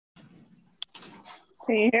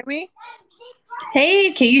Can you hear me?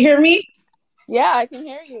 Hey, can you hear me? Yeah, I can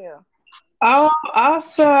hear you. Oh,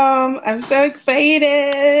 awesome. I'm so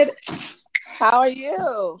excited. How are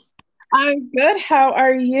you? I'm good. How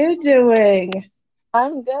are you doing?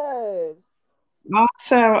 I'm good.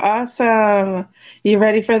 Awesome, awesome. You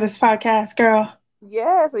ready for this podcast, girl?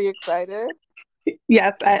 Yes, are you excited?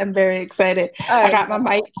 Yes, I am very excited. I I got my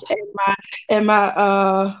mic know. and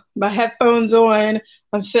my headphones on.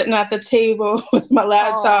 I'm sitting at the table with my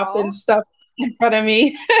laptop and Oh, stuff in front of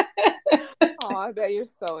me. oh, I bet you're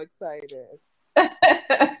so excited.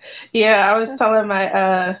 Yeah, I was telling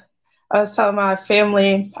my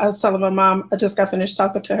family, I was telling my mom, I just got finished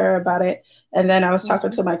talking to her about it. And then I was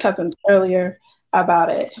talking Hmm. to my cousins earlier about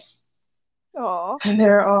it. Oh, And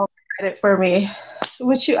they're all excited for me.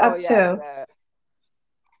 What you oh up yeah, I to? bet.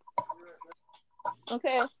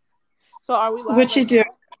 Okay, so are we live What you right do?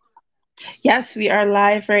 now? Yes, we are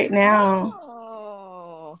live right now.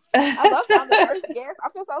 Oh, I love that I'm the first guest. I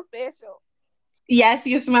feel so special. Yes,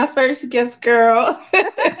 you're my first guest, girl.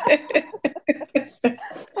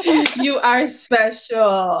 You are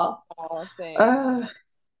special. Oh, thanks. Uh,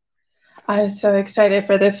 I'm so excited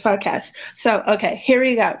for this podcast. So, okay, here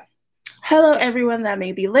we go. Hello, everyone that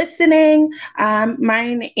may be listening.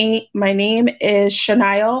 My name is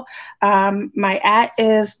Shaniel. My at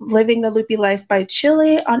is Living the Loopy Life by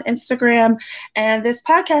Chile on Instagram. And this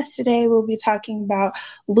podcast today will be talking about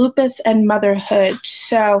lupus and motherhood.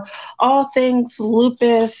 So, all things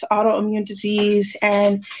lupus, autoimmune disease,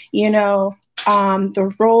 and,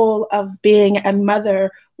 the role of being a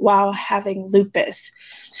mother while having lupus.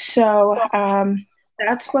 So,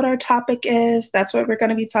 that's what our topic is. That's what we're going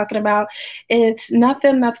to be talking about. It's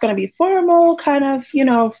nothing that's going to be formal, kind of,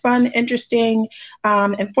 fun, interesting,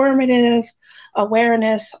 informative,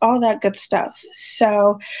 awareness, all that good stuff.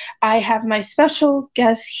 So I have my special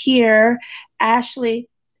guest here, Ashley.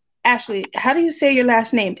 Ashley, how do you say your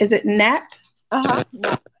last name? Is it Knapp? Uh huh.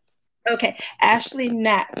 Okay, Ashley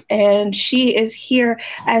Knapp, and she is here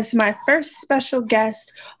as my first special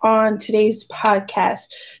guest on today's podcast.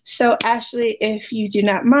 So, Ashley, if you do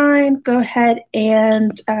not mind, go ahead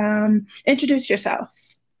and introduce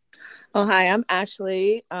yourself. Oh, hi, I'm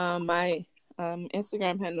Ashley. My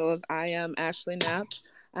Instagram handle is I am Ashley Knapp.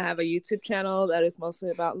 I have a YouTube channel that is mostly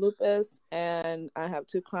about lupus, and I have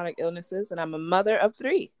two chronic illnesses, and I'm a mother of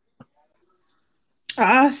three.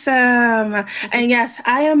 Awesome. And yes,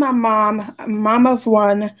 I am a mom of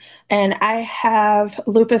one, and I have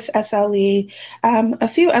lupus SLE, a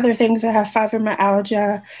few other things. I have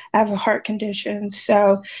fibromyalgia, I have a heart condition.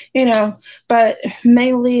 So, but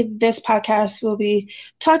mainly this podcast will be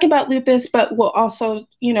talking about lupus, but we'll also,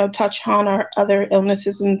 touch on our other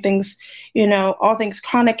illnesses and things, all things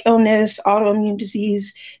chronic illness, autoimmune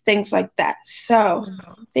disease, things like that. So,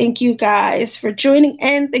 Mhm. thank you guys for joining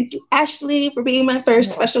in. Thank you, Ashley, for being my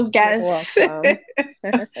first special You're guest. welcome.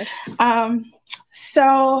 um,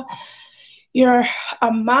 so, you're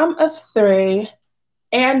a mom of three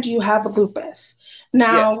and you have lupus.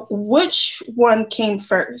 Yes. Now, which one came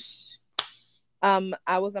first?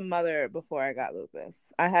 I was a mother before I got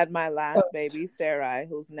lupus. I had my last baby, Sarai,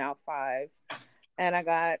 who's now 5, and I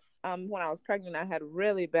got when I was pregnant, I had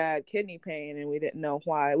really bad kidney pain, and we didn't know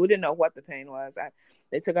why. We didn't know what the pain was.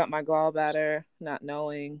 They took out my gallbladder, not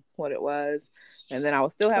knowing what it was, and then I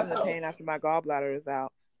was still having the Oh. pain after my gallbladder was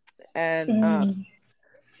out, and Mm-hmm.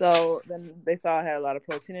 so then they saw I had a lot of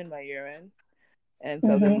protein in my urine, and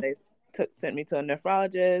so then Mm-hmm. they sent me to a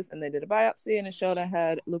nephrologist, and they did a biopsy, and it showed I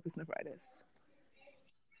had lupus nephritis.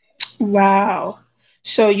 Wow.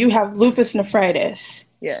 So you have lupus nephritis.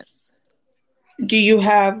 Yes. Do you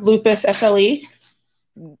have lupus SLE?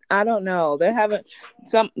 I don't know. They haven't.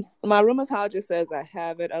 Some My rheumatologist says I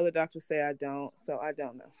have it. Other doctors say I don't. So I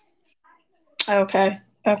don't know. Okay.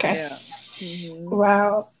 Okay. Yeah. Hmm.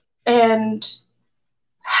 Wow. And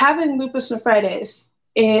having lupus nephritis,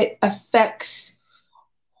 it affects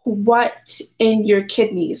what in your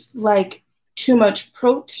kidneys? Like too much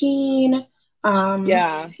protein?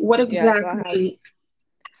 Yeah. What Yeah. So I have exactly?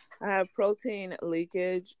 I have protein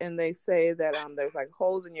leakage, and they say that there's like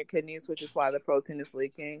holes in your kidneys, which is why the protein is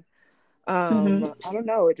leaking. Hmm. I don't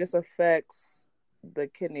know. It just affects the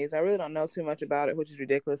kidneys. I really don't know too much about it, which is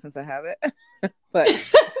ridiculous since I have it.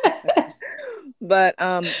 but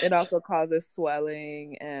it also causes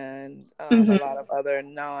swelling and a Hmm. lot of other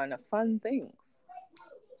non-fun things.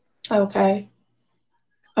 Okay.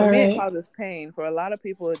 For All me, it right. causes pain. For a lot of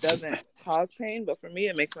people, it doesn't cause pain, but for me,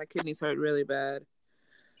 it makes my kidneys hurt really bad.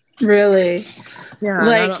 Really? Yeah,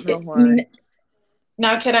 and I don't Like know why.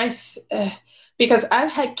 now, can because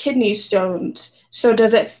I've had kidney stones. So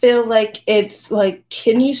does it feel like it's like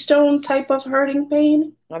kidney stone type of hurting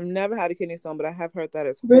pain? I've never had a kidney stone, but I have heard that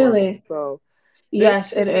is horrible. Really? So this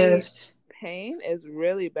Yes, it kidney is. pain is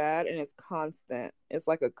really bad and it's constant. It's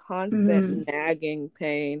like a Mm-hmm. constant nagging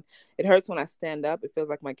pain. It hurts when I stand up. It feels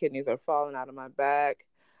like my kidneys are falling out of my back.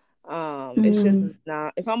 It's just Mm-hmm.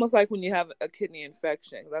 not. It's almost like when you have a kidney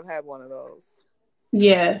infection. 'Cause I've had one of those.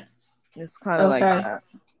 Yeah. It's kind of like Okay. that.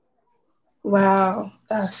 Wow.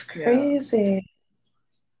 That's Yeah, crazy.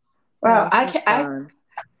 yeah. Wow. It's not fun.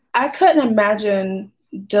 I couldn't imagine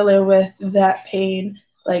dealing with that pain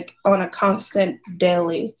like on a constant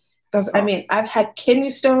daily. Because I Oh, mean, I've had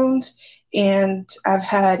kidney stones and I've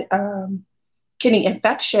had kidney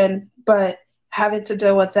infection, but having to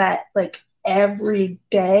deal with that like every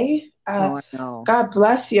day, oh, I know. God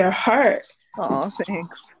bless your heart. Oh,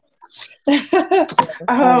 thanks. Yeah,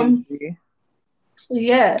 it's not um, easy.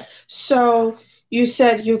 yeah. So you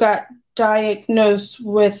said you got diagnosed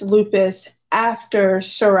with lupus after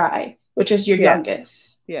Sarai, which is your Yes,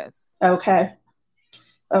 youngest. yes. Okay.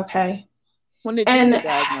 Okay. When did you And get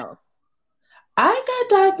diagnosed? I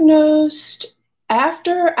got diagnosed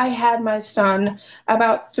after I had my son,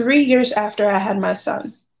 about 3 years after I had my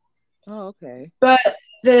son. Oh, okay. But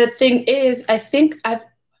the thing is,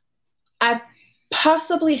 I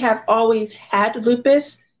possibly have always had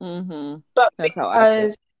lupus, Mm-hmm. but That's how I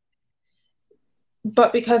feel.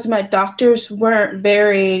 because my doctors weren't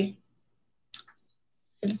very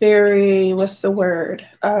what's the word?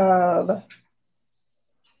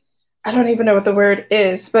 I don't even know what the word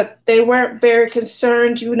is, but they weren't very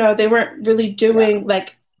concerned. They weren't really Yeah. doing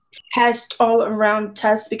like test all around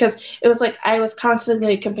tests because it was like I was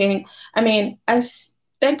constantly complaining. I mean,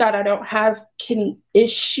 thank God I don't have kidney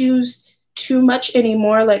issues too much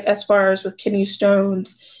anymore, like as far as with kidney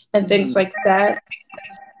stones and things Mm-hmm. like that.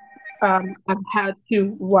 I've had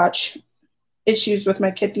to watch issues with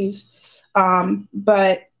my kidneys,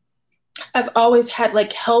 but I've always had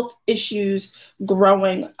like health issues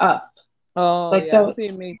growing up, Oh, like yeah. the See,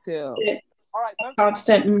 me too. All right, focus.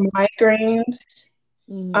 constant migraines,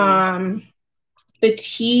 Mm-hmm. um,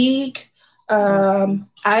 fatigue. Mm-hmm.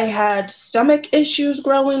 I had stomach issues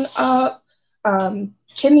growing up,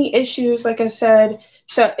 kidney issues, like I said.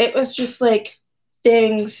 So it was just like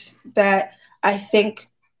things that I think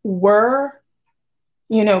were,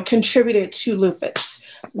 contributed to lupus.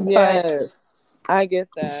 But Yes, I get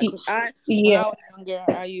that. 'Cause when yeah, I was younger,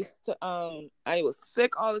 I was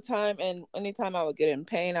sick all the time, and anytime I would get in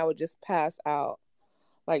pain, I would just pass out,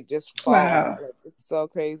 like just fall. wow, Like it's so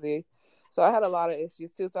crazy. So I had a lot of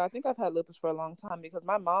issues too. So I think I've had lupus for a long time because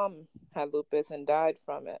my mom had lupus and died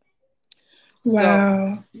from it. So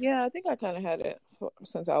wow, yeah, I think I kind of had it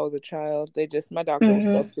since I was a child. My doctor was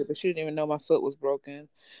so hmm, stupid. She didn't even know my foot was broken,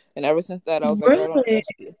 and ever since that, I was like, girl, don't really,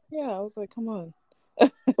 touch me. Yeah, I was like, come on.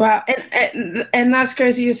 wow, and that's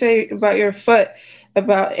crazy you say about your foot,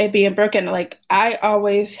 about it being broken. Like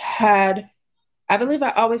I believe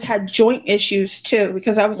I always had joint issues too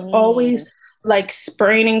because I was Mm. always like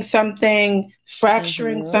spraining something,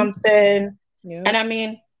 fracturing Mm-hmm. something. And Yep. I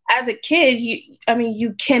mean, as a kid,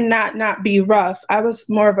 you cannot not be rough. I was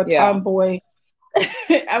more of a Yeah. tomboy.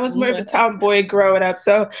 I was more of a tomboy growing up.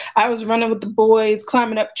 So I was running with the boys,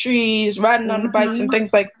 climbing up trees, riding on the bikes and Mm-hmm.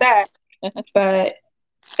 things like that. But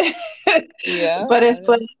Yeah, but I it's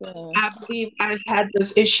like understand. I believe I've had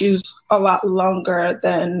those issues a lot longer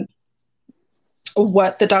than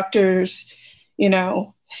what the doctors,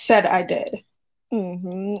 said I did.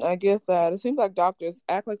 I get that. It seems like doctors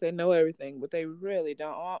act like they know everything, but they really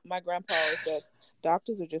don't. My grandpa always said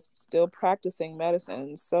doctors are just still practicing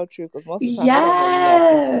medicine. It's so true because most of the time they don't know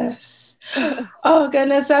nothing. Yes. Oh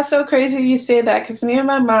goodness, that's so crazy you say that because me and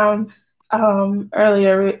my mom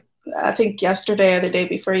earlier, I think yesterday or the day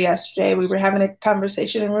before yesterday, we were having a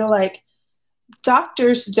conversation and we are like,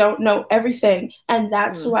 doctors don't know everything, and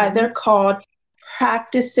that's why Mm-hmm. they're called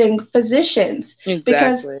practicing physicians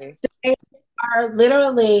because Exactly. they are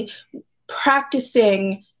literally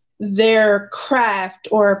practicing their craft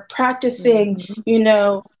or practicing,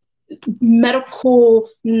 Mm-hmm. medical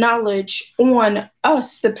knowledge on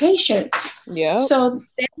us, the patients. Yep. So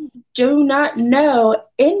they do not know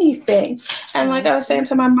anything. And like I was Mm-hmm. saying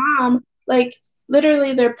to my mom, like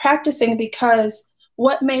literally they're practicing because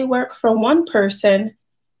what may work for one person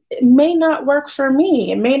it may not work for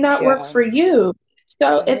me. It may not work Yeah. for you.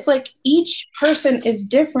 So Yep. it's like each person is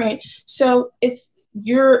different. So it's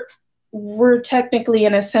we're technically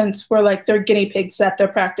in a sense we're like they're guinea pigs that they're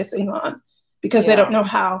practicing on because they don't Yeah. know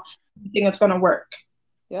how everything is going to work.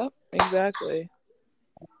 Yep. Exactly.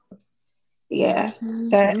 Yeah,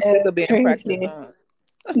 Mm-hmm. that I'm sick is of being practiced crazy. on.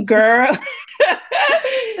 Girl.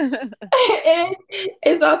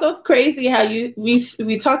 It's also crazy how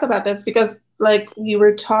we talk about this because like we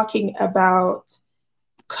were talking about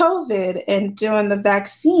COVID and doing the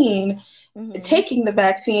vaccine, Mm-hmm. taking the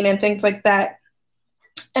vaccine and things like that.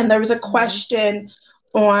 And there was a Mm-hmm. question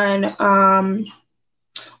on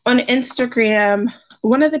on Instagram,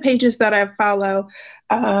 one of the pages that I follow.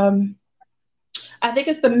 Um, I think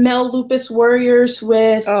it's the Male Lupus Warriors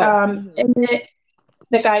with Oh. Mm-hmm. Emmett,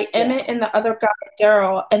 the guy Yeah. Emmett and the other guy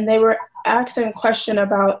Daryl, and they were asking a question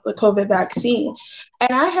about the COVID vaccine.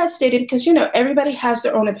 And I had stated, because you know everybody has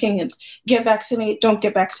their own opinions: get vaccinated, don't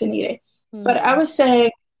get vaccinated. But I Mm-hmm. was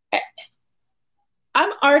saying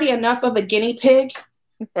I'm already enough of a guinea pig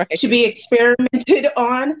to Right. be experimented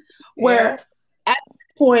on, Yeah. where at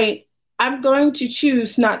this point I'm going to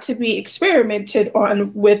choose not to be experimented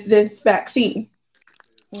on with this vaccine.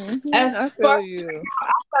 Mm-hmm. As I far feel as you.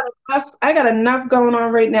 I got enough going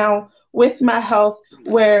on right now with my health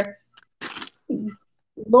where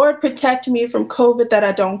Lord protect me from COVID that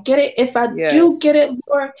I don't get it. If I do get Yes. it,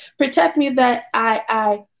 Lord protect me that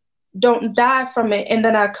I don't die from it and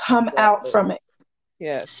then I come out Exactly. from it.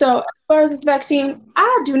 Yes. So as far as this vaccine,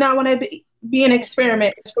 I do not want to be an Mm-mm.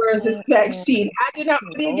 experiment as far as this Mm-mm. vaccine. I do not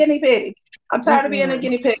want to be a No. guinea pig. I'm tired of being a Mm-mm.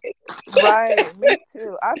 guinea pig. Right. Me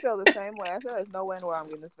too. I feel the same way. I feel there's no way in where I'm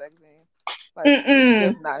getting this vaccine. Like it's Mm-mm.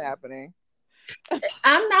 just not happening.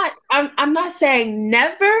 I'm not saying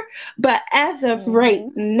never, but as of right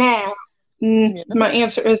Mm-hmm. now, Yeah. my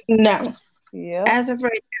answer is no. Yep. As of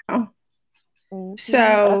right now.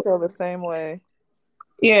 Mm-hmm. I So feel the same way.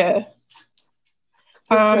 yeah.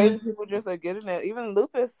 Just Um crazy people just are getting it. Even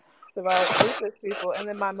lupus survived lupus people. And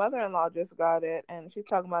then my mother-in-law just got it, and she's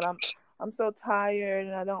talking about I'm so tired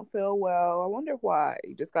and I don't feel well. I wonder why.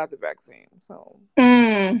 You just got the vaccine, so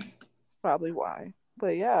mm. probably why.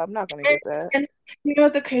 But yeah, I'm not gonna get that. And you know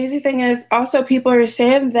what the crazy thing is? Also, people are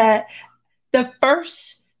saying that the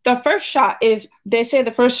first shot is, they say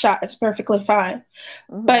the first shot is perfectly fine,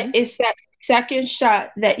 but Mm-hmm. it's that second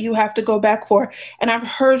shot that you have to go back for. And I've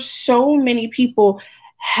heard so many people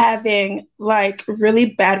having like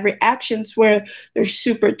really bad reactions where they're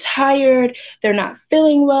super tired, they're not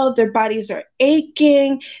feeling well, their bodies are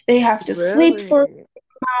aching, they have to sleep for Really?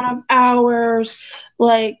 a amount of hours,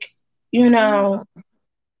 like, you know. Ah,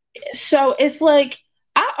 So it's like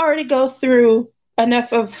I already go through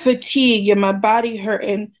enough of fatigue and my body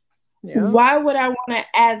hurting. yeah. Why would I want to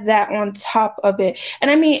add that on top of it?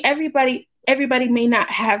 And I mean, everybody may not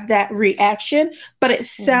have that reaction, but it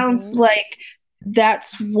sounds Mm-hmm. like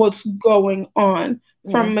that's what's going on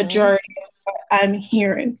from Mm-hmm. majority of what I'm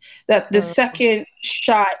hearing. That the Uh, second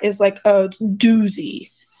shot is like a doozy.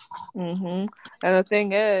 mm-hmm. And the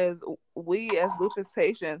thing is, we as lupus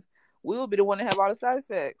patients, we will be the one to have all the side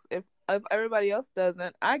effects. If everybody else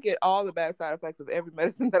doesn't, I get all the bad side effects of every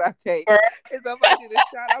medicine that I take. And so if I do this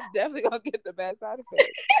shot, I'm definitely gonna get the bad side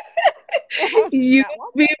effects. I'm You not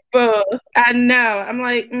want that. people, I know. I'm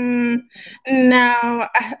like, no.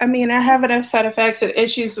 I mean, I have enough side effects and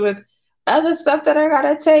issues with other stuff that I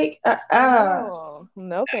gotta take. I know.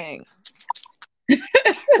 No thanks.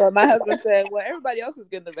 But my husband said, well, everybody else is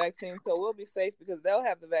getting the vaccine, so we'll be safe because they'll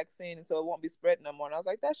have the vaccine and so it won't be spread no more. And I was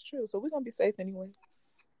like, that's true. So we're gonna be safe anyway.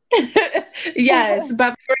 Yes, by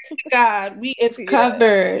the grace of God, we is Yes,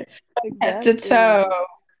 covered head to toe.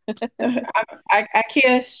 exactly. I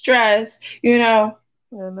can't stress, you know,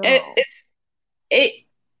 I it, know. it's it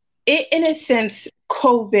it in a sense,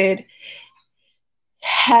 COVID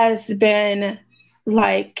has been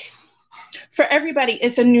like, for everybody,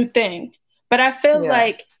 it's a new thing. But I feel Yeah.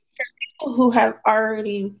 like people who have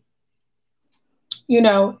already, you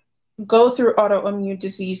know, go through autoimmune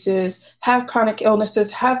diseases, have chronic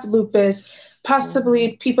illnesses, have lupus, Hmm.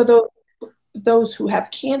 possibly people those who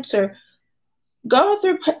have cancer, going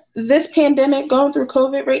through this pandemic, going through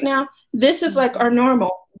COVID right now, this is like our Hmm.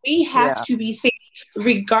 normal. We have Yeah. to be safe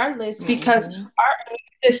regardless because Hmm. our immune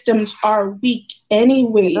systems are weak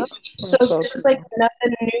Yeah. anyways. So That's so this is like true.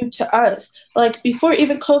 nothing new to us. Like before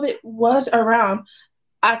even COVID was around,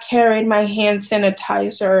 I carried my hand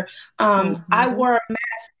sanitizer. I Hmm. wore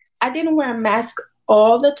I didn't wear a mask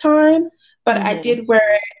all the time, but I Hmm. did wear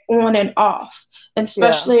it on and off, and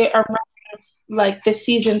Yeah. especially around like the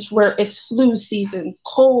seasons where it's flu season,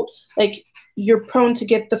 cold, like you're prone to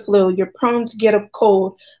get the flu, you're prone to get a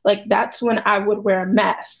cold. Like that's when I would wear a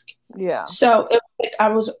mask. Yeah. So it was like I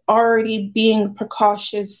was already being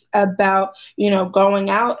precautious about, going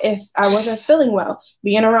out if I wasn't feeling well,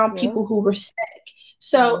 being around Yeah. people who were sick.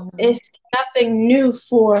 So Hmm. it's nothing new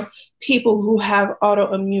for people who have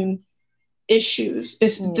autoimmune issues.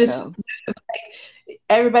 It's this Yeah.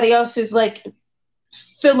 Everybody else is like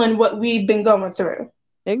feeling what we've been going through.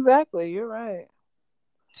 Exactly. You're right.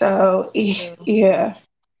 So True. yeah.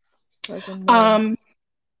 I can know. Um,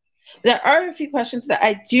 there are a few questions that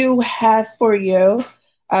I do have for you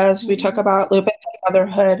as we talk Mhm. about lupus and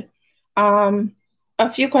motherhood. Um, a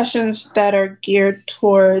few questions that are geared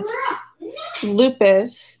towards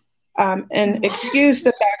lupus. And Mhm. excuse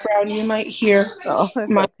the background, you might hear Oh, it's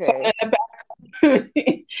my son okay. in the background.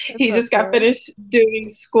 It's He just got okay. finished doing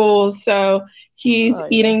school, so he's Oh yeah.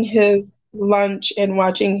 eating his lunch and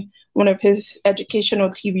watching one of his educational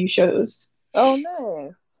TV shows. Oh,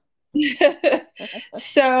 nice.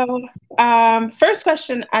 So, first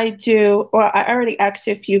question I do, well, I already asked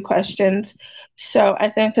you a few questions, so I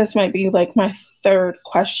think this might be like my third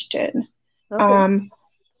question. Okay. Um,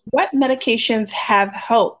 what medications have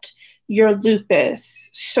helped your lupus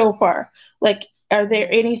so far? Like, are there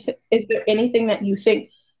Mm. anything, is there anything that you think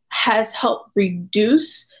has helped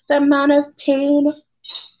reduce the amount of pain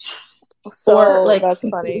or So like that's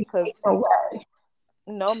funny completely take because away?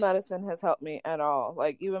 no medicine has helped me at all.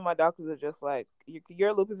 Like even my doctors are just like,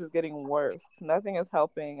 your lupus is getting worse. Nothing is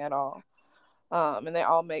helping at all. And they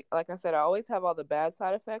all make, like I said, I always have all the bad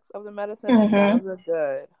side effects of the medicine, and none Mm-hmm. of the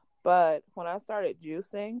good. But when I started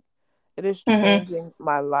juicing, it is Mm-hmm. changing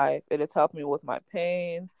my life. It is helping me with my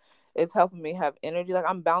pain. It's helping me have energy. Like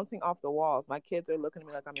I'm bouncing off the walls. My kids are looking at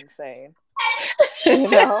me like I'm insane, you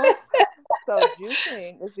know? So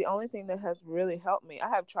juicing is the only thing that has really helped me. I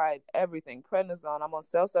have tried everything. Prednisone. I'm on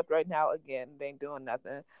Cellsup right now again. They ain't doing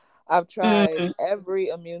nothing. I've tried Mm-hmm. every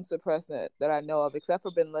immune suppressant that I know of, except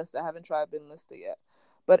for Benlysta. I haven't tried Benlysta yet.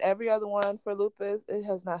 But every other one for lupus, it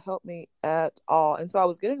has not helped me at all. And so I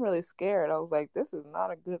was getting really scared. I was like, this is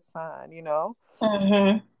not a good sign, you know?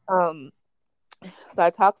 Mm-hmm. Um,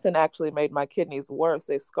 Cytoxin actually made my kidneys worse.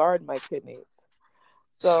 They scarred my kidneys.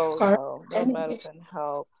 So Scar. no, no medicine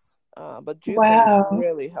helps. But juicing is Wow.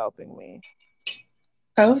 really helping me.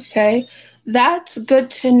 Okay. That's good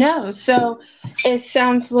to know. So it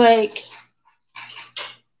sounds like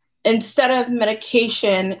instead of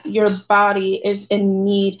medication, your body is in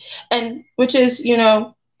need, and which is,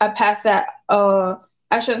 a path that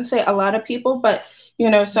I shouldn't say a lot of people, but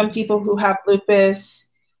some people Mhm. who have lupus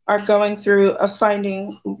are going through of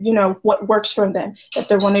finding, what works for them. If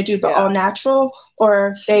they want to do the all Yeah. natural or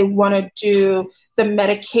if they want Mhm. to do the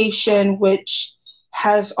medication, which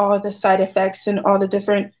has all the side effects and all the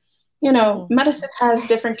different, Mhm. medicine has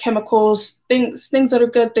different chemicals, things that are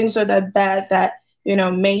good, things that are bad that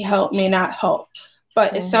may help, may not help.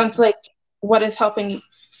 But it sounds Mhm. like what is helping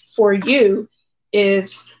for you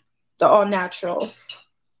is the all natural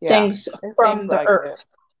Yeah. things It seems from the like it. earth.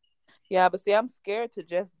 Yeah, but see, I'm scared to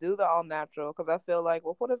just do the all natural because I feel like,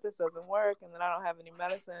 well, what if this doesn't work and then I don't have any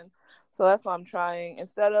medicine? So that's why I'm trying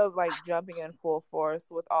instead of like jumping in full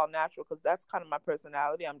force with all natural because that's kind of my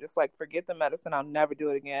personality. I'm just like, forget the medicine, I'll never do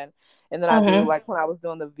it again. And then I do Mm-hmm. like when I was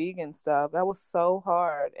doing the vegan stuff, that was so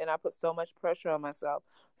hard and I put so much pressure on myself.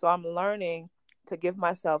 So I'm learning to give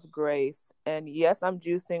myself grace. And yes, I'm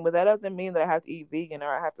juicing, but that doesn't mean that I have to eat vegan or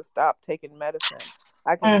I have to stop taking medicine.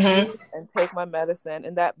 I can Mm-hmm. juice and take my medicine,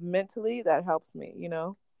 and that mentally that helps me, you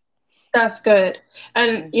know. That's good.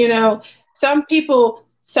 And Mhm. some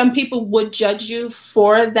people would judge you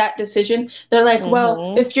for that decision. They're like, well,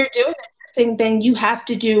 Mhm. if you're doing everything, then you have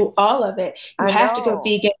to do all of it. You I have to go know.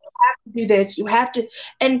 vegan. You have to do this. You have to.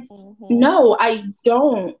 And Mhm. no, I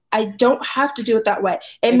don't. I don't have to do it that way.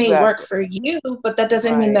 It may work Exactly. for you, but that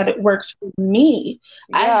doesn't mean that Right. it works for me.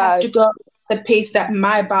 I have Yeah. to go at the pace that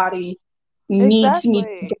my Mhm. body needs me to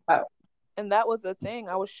Exactly. go. And that was the thing.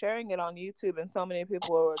 I was sharing it on YouTube, and so many people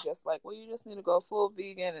were just like, "Well, you just need to go full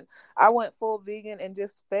vegan." And I went full vegan and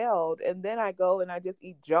just failed. And then I go and I just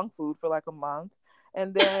eat junk food for like a month,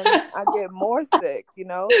 and then I get more sick. You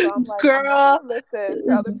know, so I'm like, I'm not Girl, gonna listen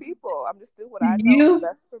to other people. I'm just do what I know is you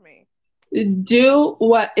best for me. do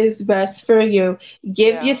what is best for you.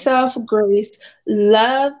 Give Yeah. yourself grace.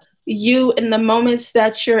 Love you in the moments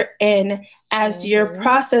that you're in as you're Mhm.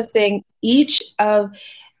 processing each of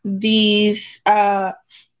these,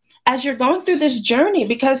 as you're going through this journey,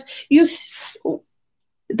 because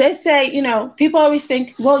they say, people always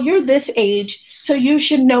think, well, you're this age, so you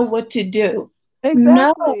should know what to do.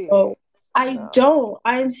 No, Exactly. I No. don't.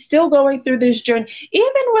 I'm still going through this journey.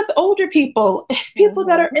 Even with older people, people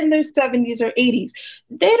that are Mhm. in their 70s or 80s,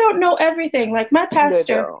 they don't know everything. Like They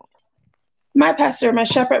don't. my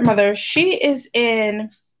shepherd mother, she is in,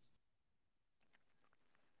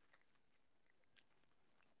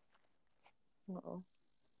 Uh-oh.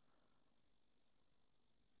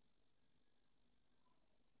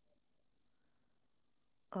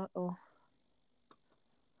 Uh-oh.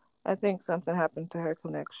 I think something happened to her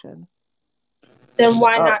connection. then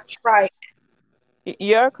why Oh, not try it?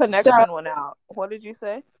 your So, connection went out. What did you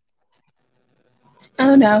say?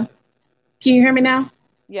 oh no. Can you hear me now?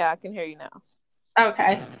 Yeah, I can hear you now.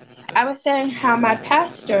 Okay. I was saying how my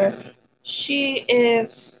pastor, she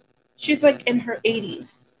is, she's like in her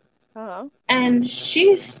 80s. Uh-huh. And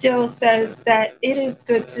she still says that it is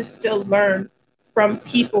good to still learn from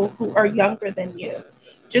people who are younger than you.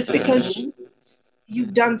 Just because Hmm.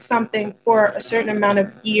 you've done something for a certain amount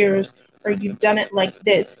of years or you've done it like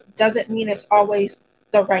this doesn't mean it's always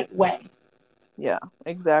the right way. Yeah,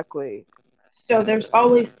 exactly. So there's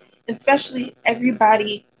always, especially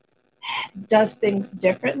everybody does things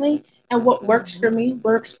differently. And what works Hmm. for me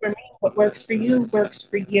works for me. What works for you works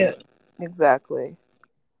for you. Exactly.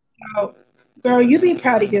 So, girl, you be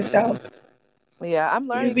proud of yourself. Yeah, I'm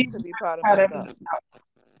You learning be to be proud of proud of myself. yourself.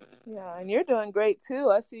 Yeah, and you're doing great too.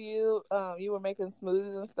 I see you. You were making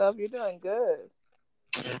smoothies and stuff. You're doing good.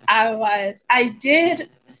 I was. I did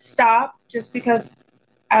stop just because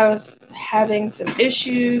I was having some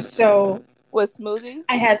issues. So With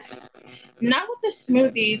I smoothies? had, not with the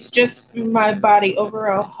smoothies, just my body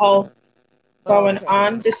overall health going Okay.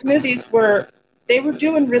 on. The smoothies they were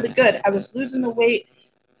doing really good. I was losing the weight,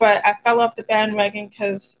 but I fell off the bandwagon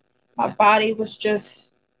because my body was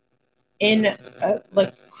just in a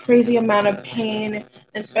like crazy amount of pain, and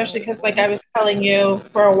especially because like Hmm. I was telling you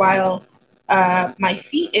for a while, my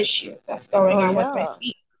feet issue that's going Oh on with my yeah.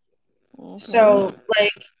 feet. Hmm. So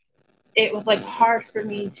like it was like hard for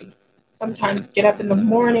me to sometimes get up in the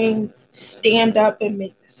morning, stand up and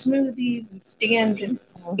make the smoothies and stand and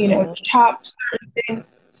Hmm. chop certain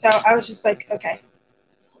things. So I was just like, okay,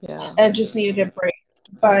 Yeah. I just needed a break.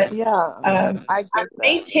 But Yeah. I I'm get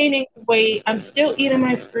that. maintaining weight. I'm still eating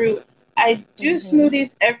my fruit. I do Hmm.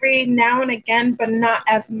 smoothies every now and again, but not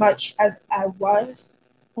as much as I was.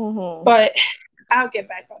 Hmm. But I'll get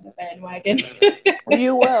back on the bandwagon.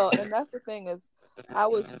 You will, and that's the thing is, I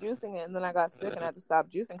was juicing it, and then I got sick, and I had to stop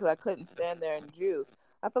juicing because I couldn't stand there and juice.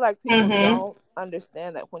 I feel like people Hmm. don't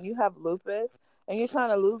understand that when you have lupus and you're trying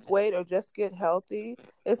to lose weight or just get healthy,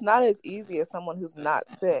 it's not as easy as someone who's not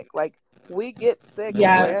sick. Like we get sick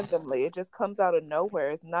Yes. randomly; it just comes out of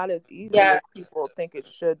nowhere. It's not as easy as Yes. people think it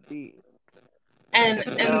should be. And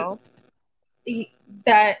You and know?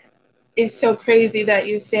 that is so crazy that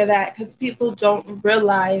you say that because people don't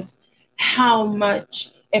realize how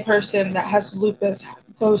much a person that has lupus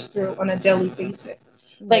goes through on a daily basis.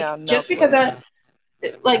 Yeah, no clue.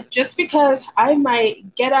 Just because I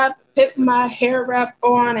might get up, put my hair wrap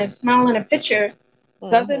on, and smile in a picture,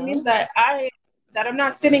 doesn't mean Hmm. that I'm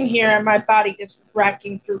not sitting here and my body is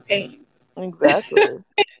racking through pain. Exactly.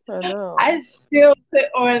 I know. I still put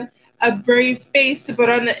on a brave face, but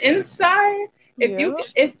on the inside, Yeah.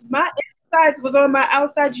 if my insides was on my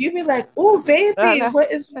outside, you'd be like, "Oh, I baby, know.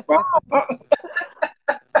 what is wrong?"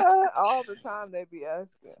 All the time they be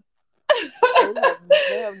asking.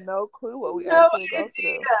 They have no clue what we No actually go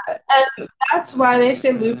through. idea. And that's why they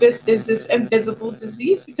say lupus is this invisible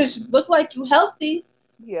disease because you look like you healthy,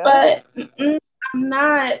 Yep. but I'm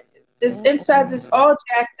not. This insides Mm-mm. is all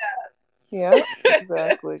jacked Yep. up.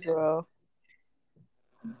 Exactly, girl.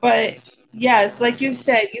 But yes, like you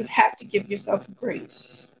said, you have to give yourself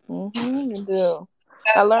grace. You do.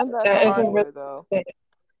 I learned that the That is a hard really way, though. good thing.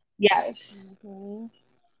 Yes. Hmm.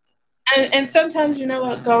 And sometimes, you know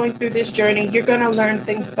what, going through this journey, you're going to learn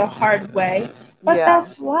things the hard way. But Yeah.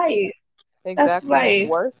 that's life. That's Exactly, and it's life.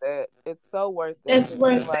 worth it. It's so worth it It's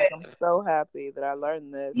because I'm worth like, it. I'm so happy that I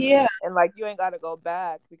learned this, Yeah. and like, you ain't got to go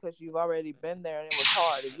back because you've already been there and it was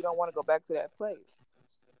hard, and you don't want to go back to that place.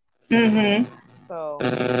 Mm-hmm. So,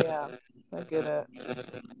 yeah, I get it.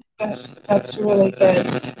 That's really good.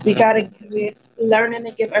 We gotta Hmm. be learning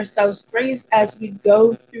to give ourselves grace as we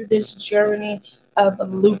go through this journey of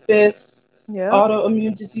lupus, Yep.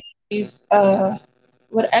 autoimmune disease,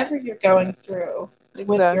 whatever you're going through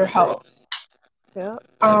with your Exactly. health. Yep.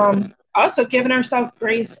 Also giving ourselves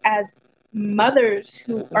grace as mothers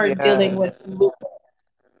who are Yeah. dealing with lupus.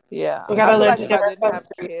 Yeah. We I gotta feel learn like to give ourselves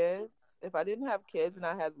grace. if I didn't have kids and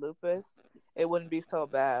I had lupus, it wouldn't be so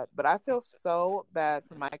bad. But I feel so bad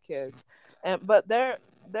for my kids. But they're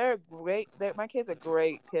great. My kids are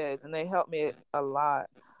great kids and they help me a lot.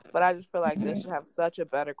 But I just feel like they Mhm. should have such a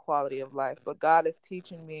better quality of life. But God is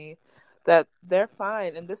teaching me that they're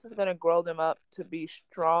fine and this is going to grow them up to be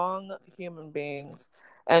strong human beings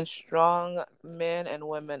and strong men and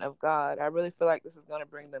women of God. I really feel like this is going to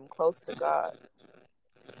bring them close to God.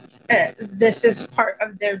 This is part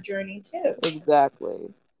of their journey too.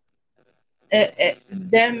 Exactly.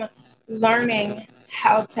 Them learning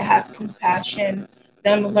how to have compassion,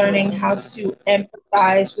 them learning Yeah. how to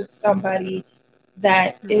empathize with somebody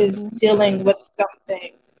that is Mm-hmm. dealing with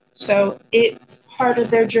something. So it's part of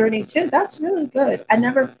their journey too. That's really good. I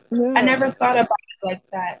Yeah. never thought about it like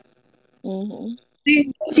that. Mm-hmm. You're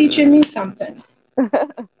teaching me something.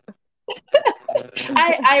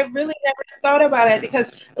 I really never thought about it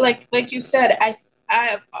because like you said, I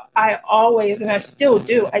I always, and I still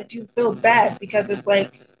do, I do feel bad because it's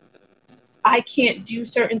like I can't do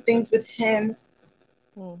certain things with him,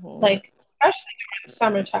 Mm-hmm. like especially during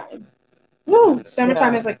summertime. Woo,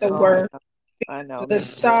 summertime Yeah. is like the Oh, worst. I know. The Me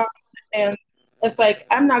too. sun, and it's like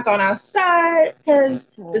I'm not going outside because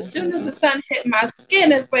as soon as Mm-hmm. the sun hit my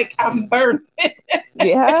skin, it's like I'm burning.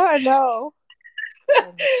 Yeah, I know.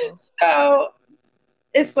 I know. So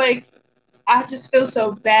it's like I just feel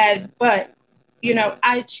so bad, but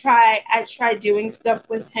I try doing stuff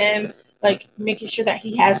with him, like making sure that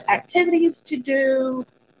he has activities to do.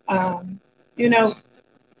 Um, you know,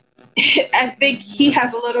 I think he Mhm.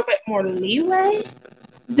 has a little bit more leeway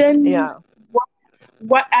than Yeah.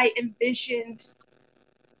 what I envisioned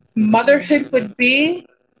Mhm. motherhood would be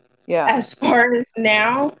Yeah. as far as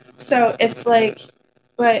now. So it's like,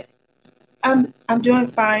 but I'm doing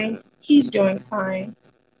fine. He's doing fine.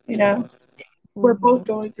 You Yeah. know, we're both Mhm.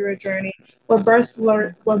 going through a journey. We're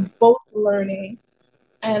Mhm. both learning,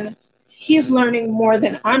 and he's learning more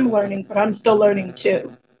than I'm learning, but I'm still learning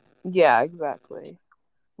too. Yeah, exactly.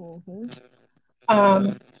 Mhm.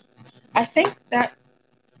 Um, I think that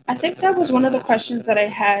I think that was one of the questions that I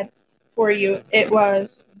had for you. It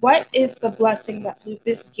was, what is the blessing that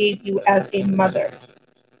Lupus gave you as a mother?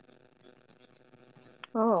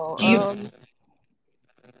 Oh, Do you?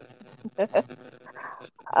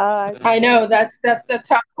 I I know think that's a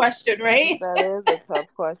tough question, right? that is a tough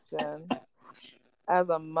question. As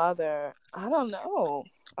a mother, I don't know.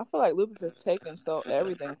 I feel like lupus has taken so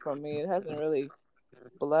everything from me. It hasn't really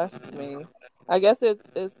blessed me. I guess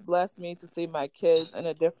it's blessed me to see my kids in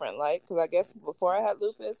a different light. Because I guess before I had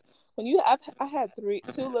lupus, I had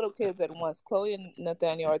two little kids at once. Chloe and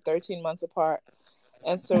Nathaniel are 13 months apart,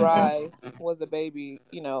 and Mhm. Sarai was a baby.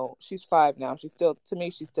 You know, she's 5 now. She's still, to me,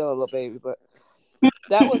 she's still a little baby, but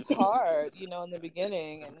that was hard, in the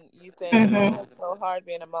beginning. And you think, Mhm. oh, it's so hard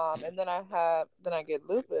being a mom. And then I get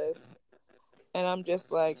lupus, and I'm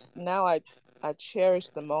just like, now I cherish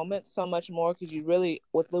the moment so much more, because you really,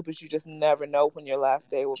 with lupus, you just never know when your last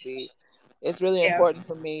day will be. It's really Yeah. important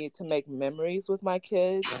for me to make memories with my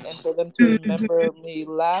kids and for them to Mhm. remember me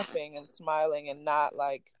laughing and smiling and not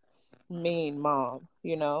like mean mom.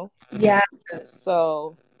 Yes.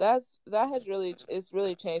 So that has really, it's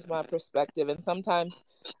really changed my perspective. And sometimes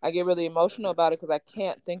I get really emotional about it because I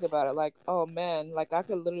can't think about it. Like, oh man, like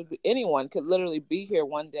anyone could literally be here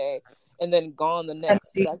one day and then gone the And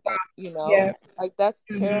next second. yeah. Like that's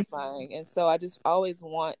Mhm. terrifying. And so I just always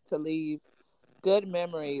want to leave good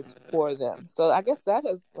memories for them. So I guess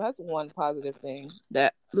that's one positive thing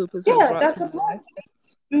that lupus has Yeah, brought to that's a my life.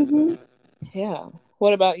 blessing. hmm Yeah.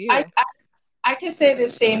 What about I, you? I I can say the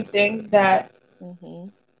same thing,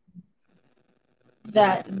 Mhm.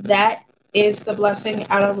 that is the blessing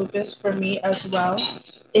out of lupus for me as well,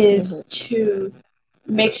 is Mhm. to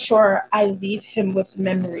make sure I leave him with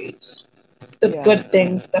memories, the Yeah. good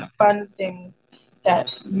things, the fun things,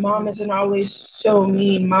 that mom Mhm. isn't always so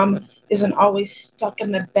mean. Mom isn't always stuck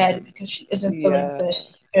in the bed because she isn't feeling Yeah. good.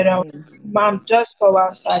 You know, Mhm. mom does go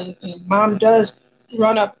outside with me. Mom does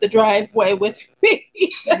run up the driveway with me.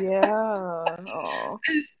 Yeah. Oh.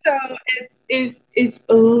 So it's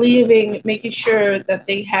leaving, making sure that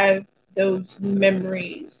they have those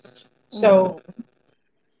memories. So, Mhm.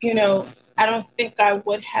 you know, I don't think I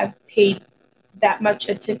would have paid that much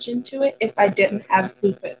attention to it if I didn't have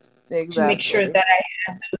lupus, to make sure Exactly. that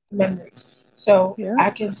I had those memories. So Yep. I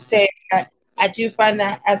can say that I do find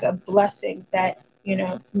that as a blessing, that,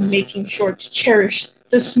 making sure to cherish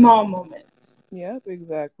the small moments. Yep.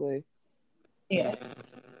 Exactly. Yeah,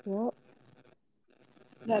 Yep.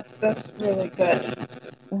 that's really good.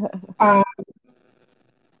 Um,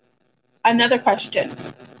 Another question.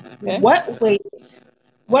 Okay.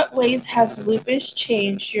 What ways has lupus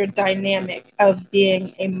changed your dynamic of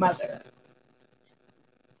being a mother?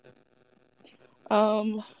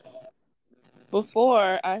 Um.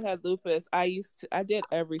 Before I had lupus, I did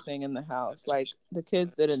everything in the house. Like the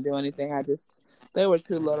kids didn't do anything. They were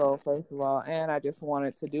too little, first of all, and I just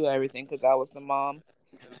wanted to do everything because I was the mom.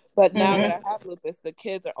 But now that I Mm-hmm. have lupus, the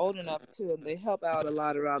kids are old enough too, and they help out a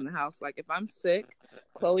lot around the house. Like if I'm sick,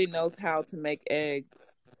 Chloe knows how to make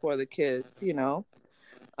eggs for the kids. They know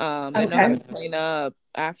how to Okay. clean up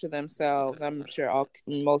after themselves. I'm sure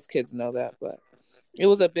most kids know that, but it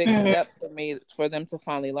was a big Mm-hmm. step for me for them to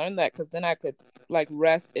finally learn that, because then I could like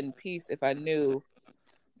rest in peace if I knew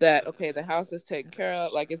that okay, the house is taken care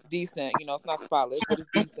of, like it's decent, it's not spotless, but it's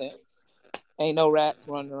decent. Ain't no rats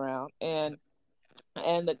running around. And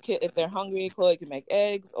the kid, if they're hungry, Chloe can make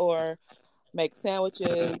eggs or make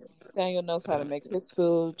sandwiches. Daniel knows how to make his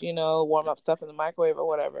food, warm up stuff in the microwave or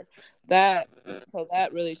whatever. That so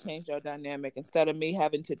that really changed our dynamic. Instead of me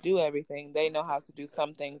having to do everything, they know how to do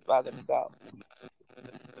some things by themselves.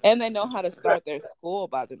 And they know how to start their school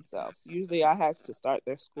by themselves. Usually I have to start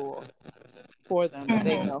their school for them, but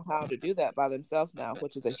they know how to do that by themselves now,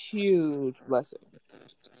 which is a huge blessing.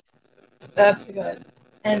 That's good.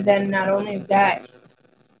 And then not only that,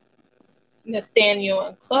 Nathaniel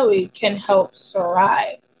and Chloe can help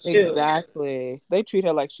Sarai too. Exactly. They treat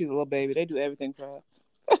her like she's a little baby. They do everything for her.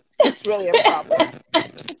 It's really a problem.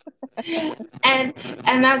 and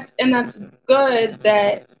that's good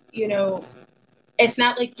that it's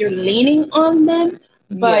not like you're leaning on them,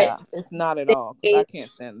 but Yeah, it's not at all because I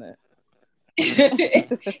can't stand that.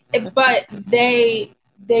 but they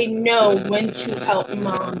know when to help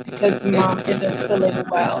mom because mom isn't feeling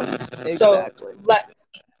well. So Exactly. let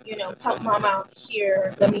help mom out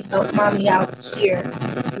here. Let me help mommy out here.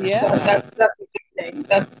 So Yeah, that's a good thing.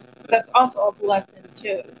 That's also a blessing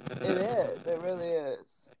too. it is. It really is.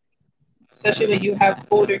 Especially when you have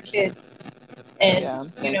older kids and Yeah, I'm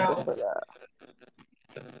thankful for that.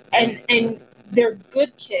 and they're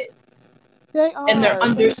good kids They and they're are.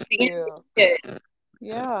 Thank understanding you. kids.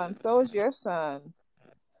 Yeah, and so is your son.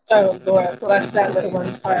 Oh He's Lord, so bless that little sweet.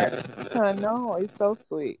 one's heart. I know. He's so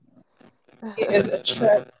sweet. He is a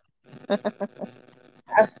trip.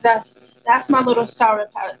 That's my little sour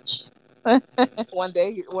patch. One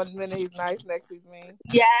minute he's nice, next he's mean.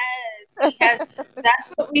 Yes, he has.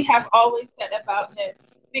 That's what we have always said about him.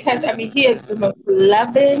 Because I mean, he is the most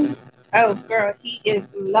loving. Oh, girl, he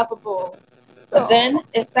is lovable. But Oh, then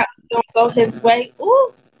if something don't go his way,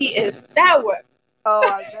 ooh, he is sour. oh,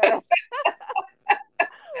 I bet.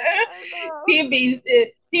 I know.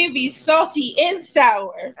 He be salty and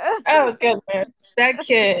sour. Oh goodness, that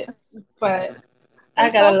kid. But I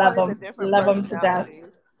It's gotta so funny the different love him to death.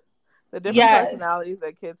 personalities. The different Yes. personalities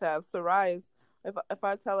that kids have. Sarai's, if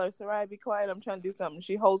I tell her, Sarai, be quiet, I'm trying to do something,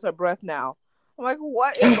 she holds her breath now. I'm like,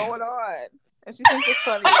 what is going on? And she thinks it's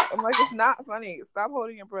funny. I'm like, it's not funny. Stop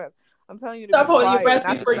holding your breath. I'm telling you to Stop be holding your quiet, breath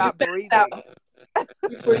not to before you stop pass out. breathing.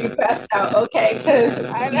 Before you pass out, okay? Because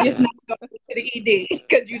I we know. is not going to the ED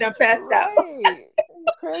because you done passed out. Right. It's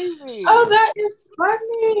Oh, crazy. that is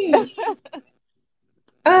funny.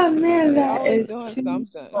 Oh man, They're that always is doing too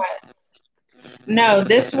something. much. No,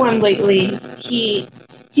 this one lately,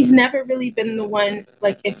 he's never really been the one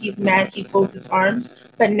like if he's mad he folds his arms,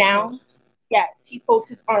 but Uh-huh. now, yes, he folds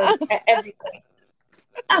his arms at everything.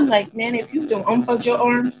 I'm like, man, if you don't unfold your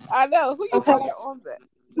arms, I know. Who you okay, fold your arms at?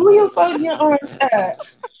 who you folding your arms at?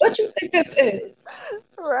 What you think this is?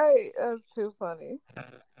 Right. That's too funny.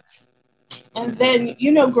 And then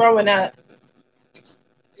growing up,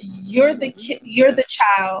 you're the Hmm. kid, you're the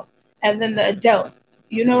child, and then the adult.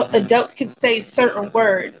 Adults can say certain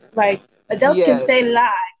words, like adults can Yes. say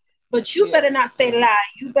lie, but you Yes. better not say lie.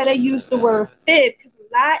 You better use the word fib because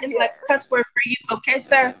lie is like a Yes. cuss word for you, okay,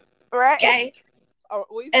 sir? Right. Okay. Or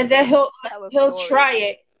we used to And then say he'll tell a he'll story. try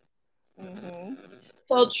it. Hmm.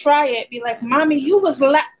 He'll try it. Be like, "Mommy, you was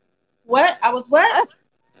what? I was what?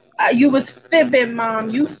 You was fibbing, Mom.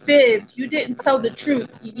 You fibbed. You didn't tell the truth.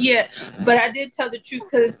 Yeah, but I did tell the truth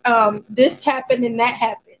because this happened and that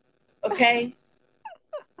happened. Okay."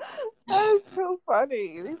 That is too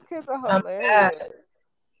funny. These kids are I'm bad, hilarious.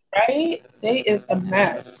 right? They is a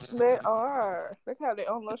mess. They are. They have their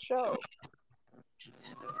own little show.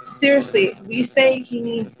 Seriously, we say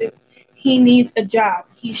he needs a job.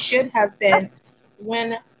 He should have been.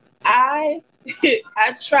 When I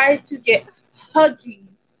I tried to get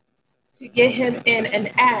Huggies to get him in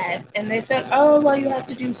an ad, and they said, "Oh, well, you have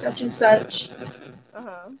to do such and such,"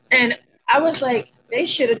 Uh-huh. and I was like, they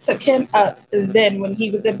should have took him up then when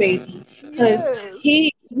he was a baby, because Yes.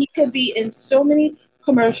 he could be in so many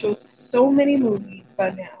commercials, so many movies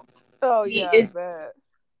by now. Oh He yeah, I is bet.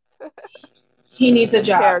 he needs a In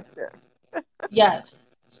job. character. Yes,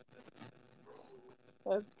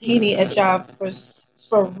 That's he too need a funny. job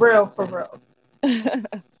for real, for real. I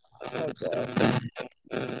bet.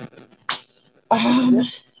 Um.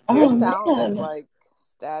 Your, your Oh sound is man, like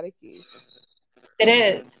staticky. it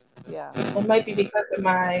is. Yeah. It might be because of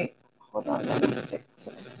my. Hold on, let me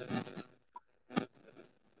fix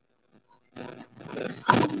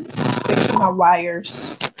my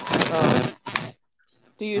wires. Oh.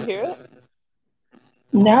 Do you hear it?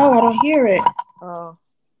 No, I don't hear it. Oh.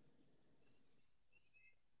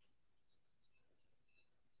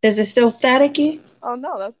 Is it still staticky? Oh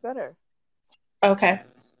no, that's better. Okay.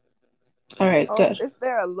 All right, Oh, good. it's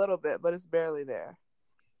there a little bit, but it's barely there.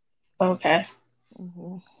 Okay.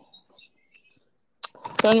 Hmm.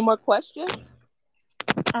 So, any more questions?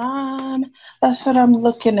 Um, that's what I'm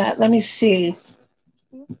looking at. Let me see.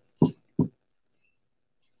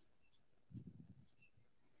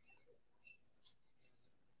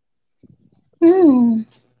 Hmm.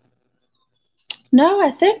 No,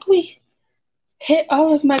 I think we hit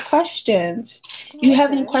all of my questions. You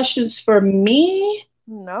have any Okay. questions for me?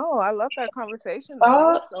 No, I love that conversation though. It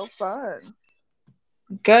was so Thoughts? fun.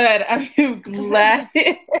 Good. I'm glad.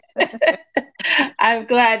 I'm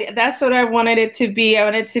glad. That's what I wanted it to be. I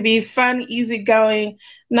wanted it to be fun, easygoing,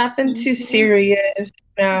 nothing too Hmm. serious.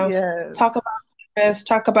 Talk Yes. about this,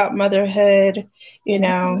 talk about motherhood. You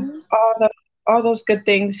know, Hmm. all the all those good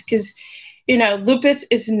things. Because lupus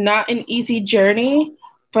is not an easy journey.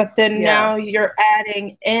 But then Yeah. now you're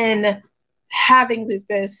adding in having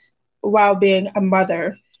lupus while being a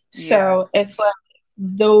mother. Yeah. So it's like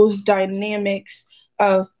those dynamics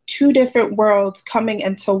of two different worlds coming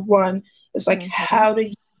into one. It's like, Hmm. how do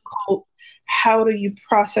you cope? How do you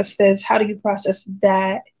process this? How do you process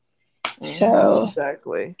that? Hmm. So,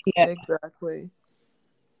 Exactly. yeah. Exactly.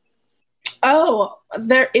 Oh,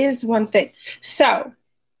 there is one thing. So,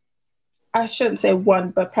 I shouldn't say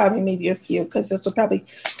one, but probably maybe a few, because this will probably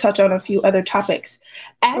touch on a few other topics.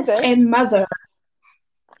 As Okay. a mother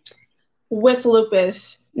with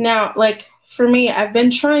lupus, now, like for me, I've been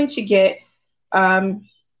trying to get um,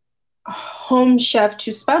 a home chef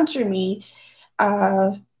to sponsor me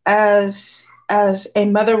uh, as a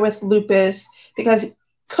mother with lupus, because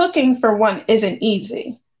cooking for one isn't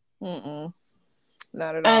easy, Mm-mm.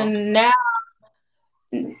 Not at all. and now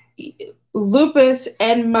lupus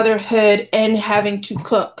and motherhood and having to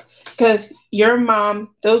cook, because your mom,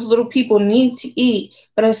 those little people need to eat,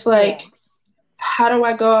 but it's Yeah. like, how do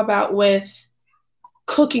I go about with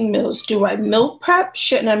cooking meals? Do I meal prep?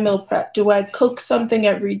 Shouldn't I meal prep? Do I cook something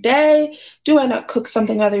every day? Do I not cook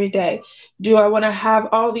something every day? Do I want to have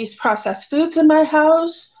all these processed foods in my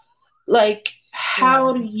house? Like, Yeah.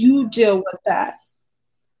 how do you deal with that?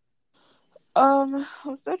 I'm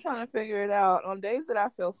still trying to figure it out. On days that I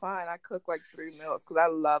feel fine, I cook like 3 meals because I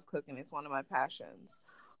love cooking. It's one of my passions.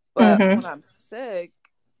 But Mm-hmm. when I'm sick,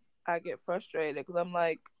 I get frustrated because I'm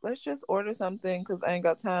like, let's just order something because I ain't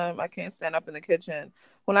got time. I can't stand up in the kitchen.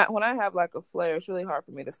 When I have like a flare, it's really hard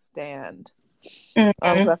for me to stand.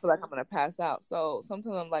 Because Mm-hmm. I feel like I'm gonna pass out. So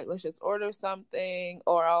sometimes I'm like, let's just order something,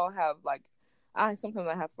 or I'll have like, I sometimes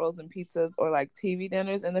I have frozen pizzas or like TV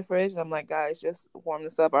dinners in the fridge, and I'm like, guys, just warm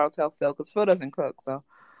this up. Or I'll tell Phil because Phil doesn't cook, so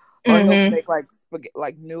or he'll Mm-hmm. make like spaghetti,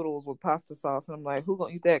 like noodles with pasta sauce, and I'm like, who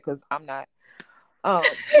gonna eat that? Because I'm not.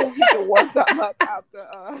 So he can warm something up out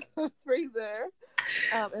the freezer.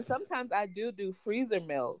 And sometimes I do freezer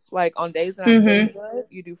meals. Like on days that I'm feeling Mm-hmm. good,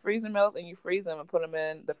 you do freezer meals and you freeze them and put them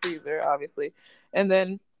in the freezer, obviously, and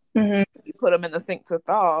then Mm-hmm. you put them in the sink to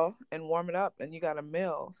thaw and warm it up, and you got a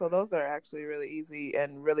meal. So those are actually really easy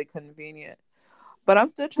and really convenient. But I'm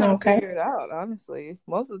still trying to Okay. figure it out, honestly.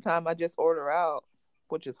 Most of the time, I just order out,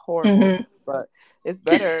 which is horrible, Mm-hmm. but it's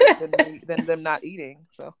better than them not eating.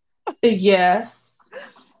 So. Yeah.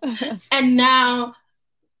 And now,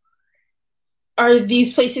 are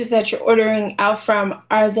these places that you're ordering out from,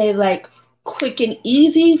 are they like quick and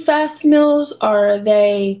easy fast meals, or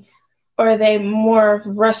are they more of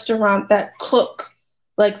restaurant that cook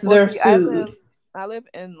like Well, their see, food? I live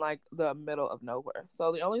in like the middle of nowhere.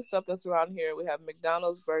 So the only stuff that's around here, we have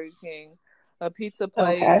McDonald's, Burger King, a pizza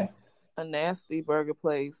place, Okay. a nasty burger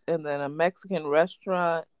place, and then a Mexican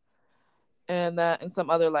restaurant, and some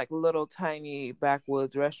other like little tiny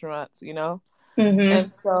backwoods restaurants. Mm-hmm.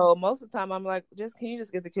 And so most of the time I'm like, just can you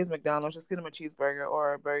just get the kids McDonald's, just get them a cheeseburger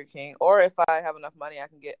or a Burger King, or if I have enough money,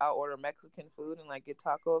 I'll order Mexican food and like get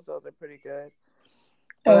tacos. Those are pretty good.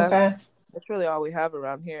 But Okay. that's really all we have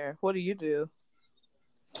around here. What do you do?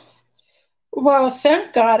 Well,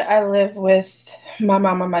 thank God I live with my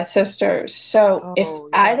mom and my sister. So Oh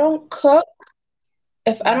yeah.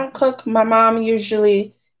 if I don't Mm-hmm. cook, my mom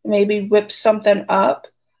usually maybe whips something up.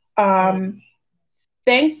 Um,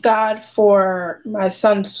 Thank God for my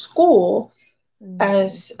son's school, Mm-hmm.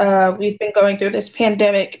 as we've been going through this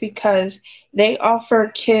pandemic, because they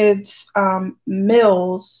offer kids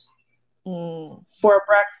meals Mm. for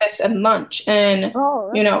breakfast and lunch, and Oh,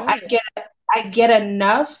 you that's know I nice. get I get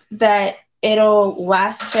enough that it'll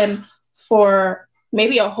last him for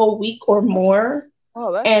maybe a whole week or more,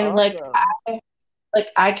 Oh, that's and awesome.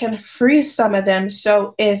 I can freeze some of them,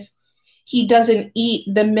 so if he doesn't eat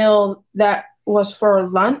the meal that was for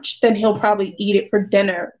lunch, then he'll probably Mhm. eat it for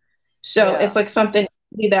dinner. So it's Yeah. like something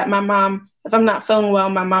that my mom, if I'm not feeling well,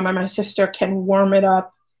 my mom and my sister can warm it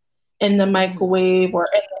up in the Mhm. microwave or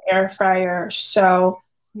in the air fryer. So,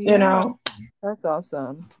 you Yeah, know, that's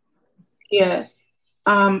awesome. yeah.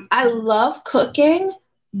 I love cooking,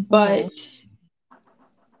 Mhm. but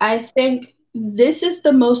I think this is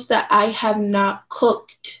the most that I have not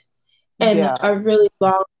cooked in Yeah. a really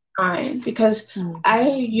long time because I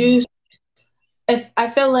Mhm. use if I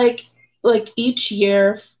feel like each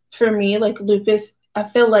year for me like lupus I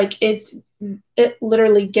feel like it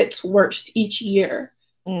literally gets worse each year.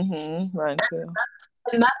 Mhm. Mine too.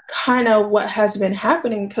 And that's kind of what has been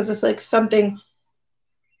happening because it's like something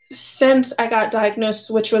since I got diagnosed,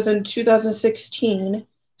 which was in 2016.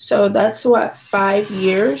 So that's what, 5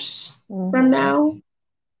 years from Mhm. now.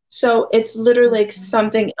 So it's literally like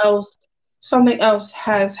Mhm. something else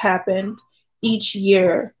has happened each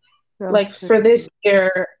year. That's Like crazy.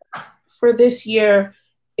 for this year,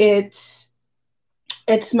 it's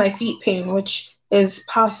it's my feet pain, which is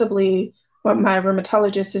possibly what my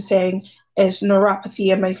rheumatologist is saying is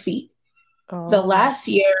neuropathy in my feet. The Oh. last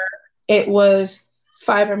year, it was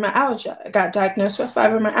fibromyalgia. I got diagnosed with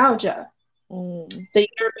fibromyalgia. Mm. The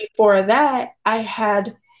year before that, I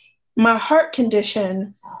had my heart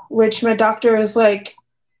condition, which my doctor is like,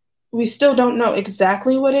 we still don't know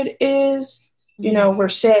exactly what it is. You know, Mhm. we're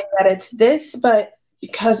saying that it's this, but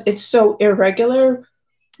because it's so irregular,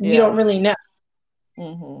 we don't Yeah. really know.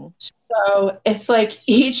 Mhm. So it's like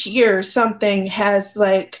each year something has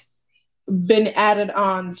like been added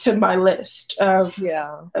on to my list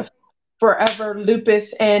Yeah. of forever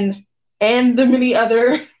lupus and the many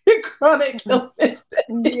other chronic Mhm. illnesses.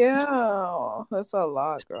 Yeah. That's a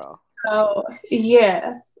lot, girl. So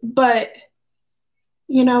yeah, but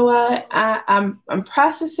you know what? I'm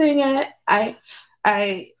processing it. I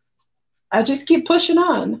I just keep pushing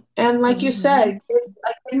on, and like you Mhm. said,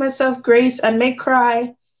 I give myself grace. I may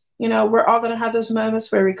cry. You know, we're all gonna have those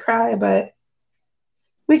moments where we cry, but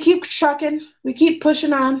we keep trucking. We keep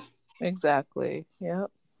pushing on. Exactly.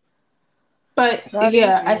 Yep. But It's not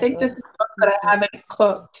yeah, I easy, think this but is the most that I haven't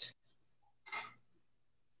cooked.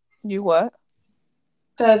 you what?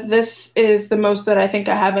 So this is the most that I think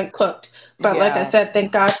I haven't cooked. But like I Yeah. said,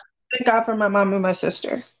 thank God for my mom and my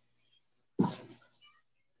sister.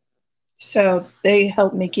 So they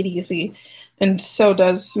help make it easy. And so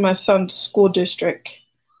does my son's school district.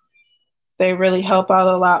 They really help out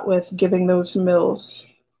a lot with giving those meals.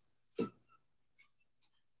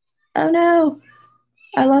 Oh no,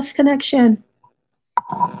 I lost connection.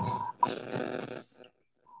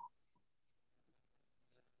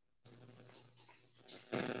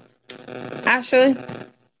 Actually,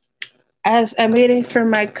 as I'm waiting for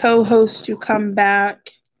my co host to come back,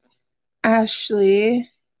 Ashley,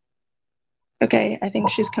 okay, I think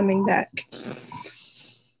she's coming back.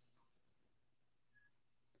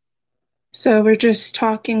 So we're just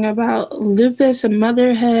talking about lupus and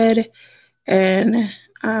motherhood and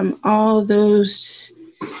all those,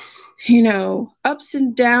 ups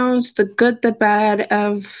and downs, the good, the bad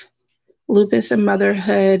of lupus and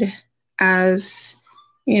motherhood as,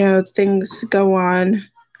 things go on.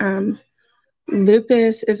 Um,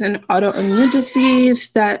 Lupus is an autoimmune disease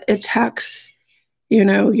that attacks,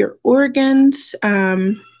 your organs,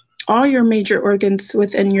 all your major organs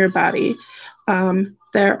within your body.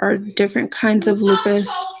 There are different kinds of lupus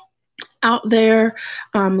out there,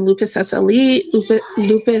 lupus SLE,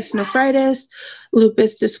 lupus nephritis,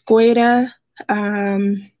 lupus discoida.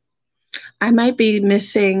 I might be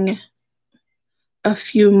missing a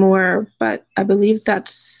few more, but I believe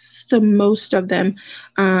that's the most of them.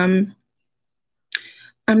 I'm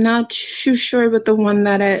not too sure what the one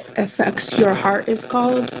that it affects your heart is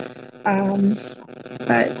called,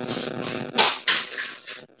 but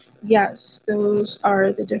yes, those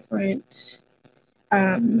are the different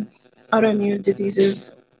um, autoimmune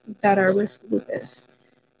diseases that are with lupus.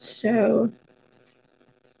 So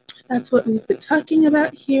that's what we've been talking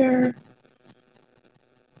about here.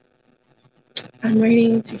 I'm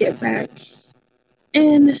waiting to get back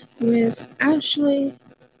in with Ashley.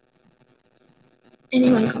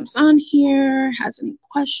 Anyone comes on here, has any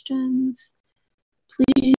questions,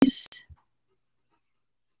 please.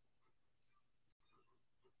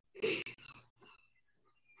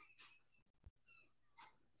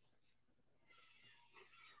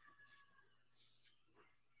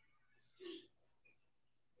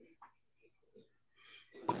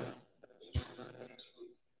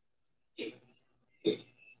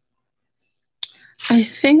 I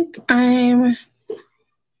think I'm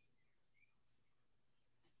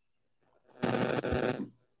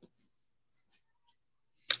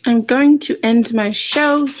I'm going to end my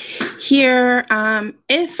show here.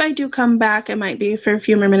 If I do come back, it might be for a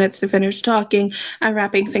few more minutes to finish talking and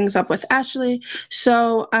wrapping things up with Ashley.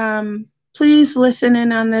 So please listen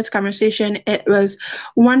in on this conversation. It was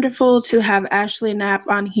wonderful to have Ashley Knapp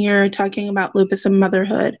on here talking about lupus and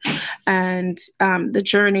motherhood and the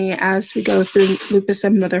journey as we go through lupus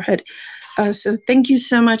and motherhood. So thank you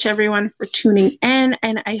so much, everyone, for tuning in,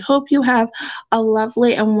 and I hope you have a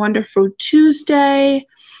lovely and wonderful Tuesday.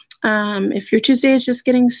 If your Tuesday is just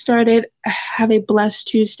getting started, have a blessed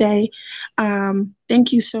Tuesday.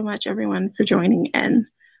 Thank you so much, everyone, for joining in.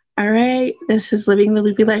 All right, this is Living the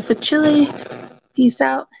Loopy Life with Chili. Peace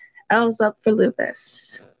out. L's up for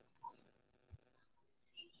lupus.